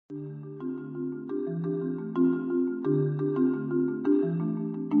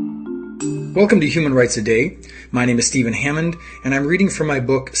Welcome to Human Rights A Day. My name is Stephen Hammond, and I'm reading from my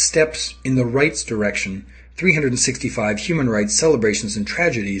book, Steps in the Rights Direction, 365 Human Rights Celebrations and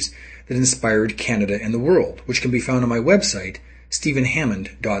Tragedies that Inspired Canada and the World, which can be found on my website,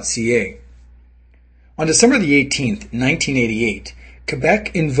 stephenhammond.ca. On December the 18th, 1988,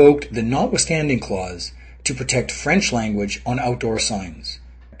 Quebec invoked the Notwithstanding Clause to protect French language on outdoor signs.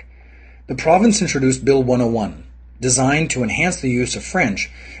 The province introduced Bill 101, designed to enhance the use of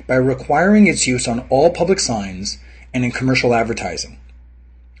French by requiring its use on all public signs and in commercial advertising.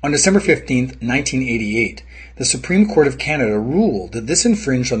 On December 15, 1988, the Supreme Court of Canada ruled that this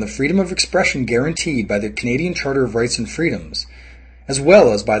infringed on the freedom of expression guaranteed by the Canadian Charter of Rights and Freedoms, as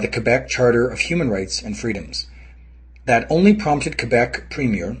well as by the Quebec Charter of Human Rights and Freedoms. That only prompted Quebec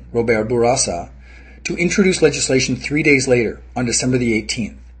Premier Robert Bourassa to introduce legislation 3 days later, on December the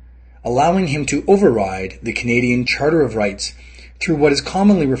 18th, allowing him to override the Canadian Charter of Rights through what is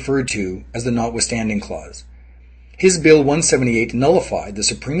commonly referred to as the Notwithstanding Clause. His Bill 178 nullified the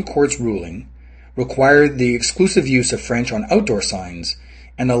Supreme Court's ruling, required the exclusive use of French on outdoor signs,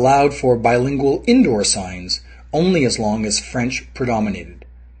 and allowed for bilingual indoor signs only as long as French predominated.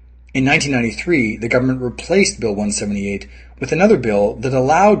 In 1993, the government replaced Bill 178 with another bill that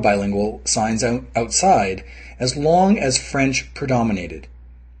allowed bilingual signs outside as long as French predominated.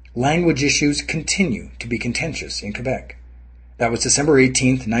 Language issues continue to be contentious in Quebec. That was December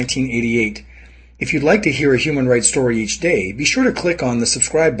 18, 1988. If you'd like to hear a human rights story each day, be sure to click on the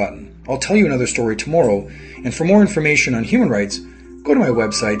subscribe button. I'll tell you another story tomorrow, and for more information on human rights, go to my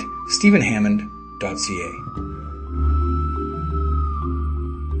website, stephenhammond.ca.